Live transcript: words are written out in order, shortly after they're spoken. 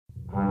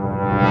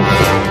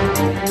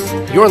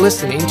You're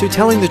listening to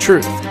Telling the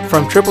Truth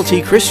from Triple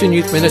T Christian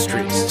Youth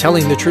Ministries,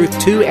 telling the truth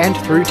to and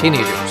through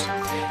teenagers.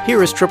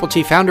 Here is Triple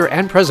T founder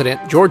and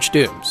president, George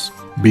Dooms.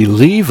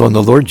 Believe on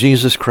the Lord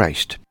Jesus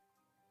Christ.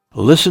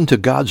 Listen to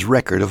God's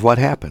record of what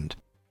happened.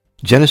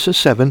 Genesis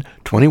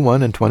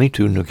 7:21 and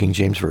 22, New King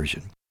James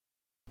Version.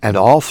 And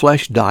all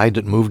flesh died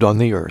that moved on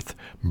the earth,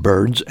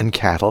 birds and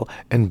cattle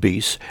and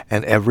beasts,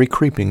 and every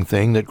creeping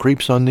thing that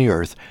creeps on the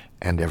earth,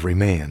 and every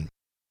man.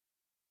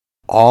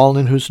 All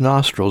in whose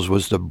nostrils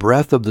was the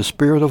breath of the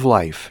Spirit of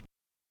life.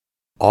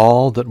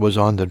 All that was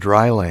on the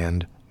dry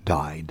land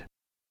died.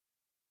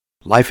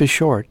 Life is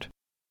short.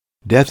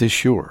 Death is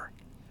sure.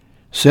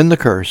 Sin the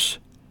curse,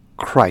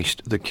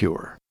 Christ the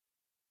cure.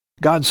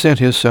 God sent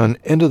His Son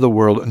into the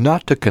world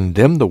not to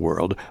condemn the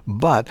world,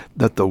 but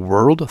that the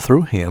world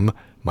through Him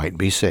might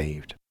be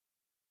saved.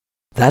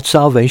 That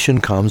salvation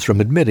comes from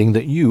admitting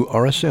that you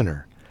are a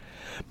sinner,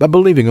 by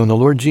believing on the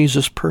Lord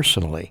Jesus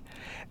personally,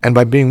 and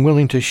by being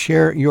willing to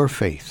share your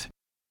faith.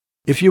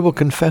 If you will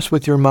confess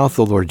with your mouth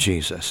the Lord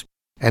Jesus,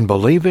 and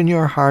believe in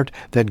your heart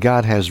that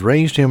God has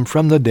raised Him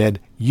from the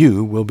dead,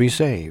 you will be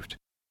saved.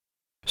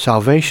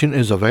 Salvation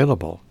is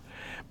available,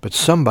 but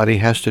somebody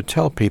has to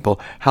tell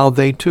people how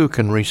they too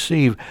can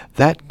receive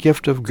that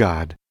gift of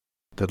God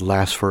that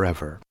lasts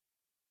forever.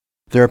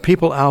 There are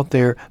people out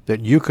there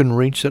that you can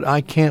reach that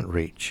I can't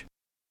reach.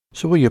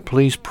 So will you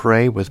please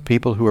pray with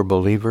people who are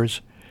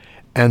believers,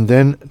 and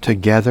then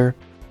together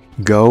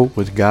go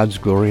with God's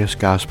glorious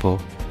gospel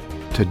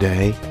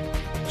today?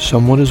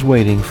 Someone is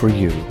waiting for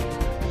you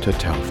to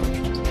tell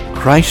them.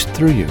 Christ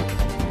through you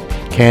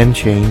can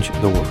change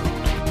the world.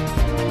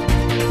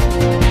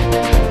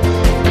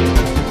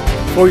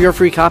 For your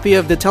free copy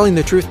of the Telling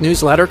the Truth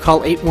newsletter,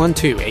 call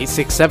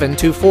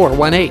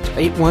 812-867-2418,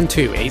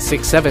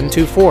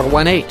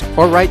 812-867-2418,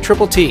 or write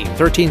Triple T,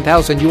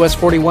 13,000 U.S.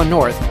 41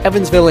 North,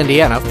 Evansville,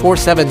 Indiana,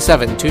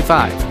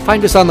 47725.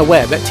 Find us on the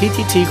web at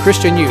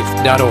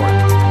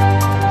tttchristianyouth.org.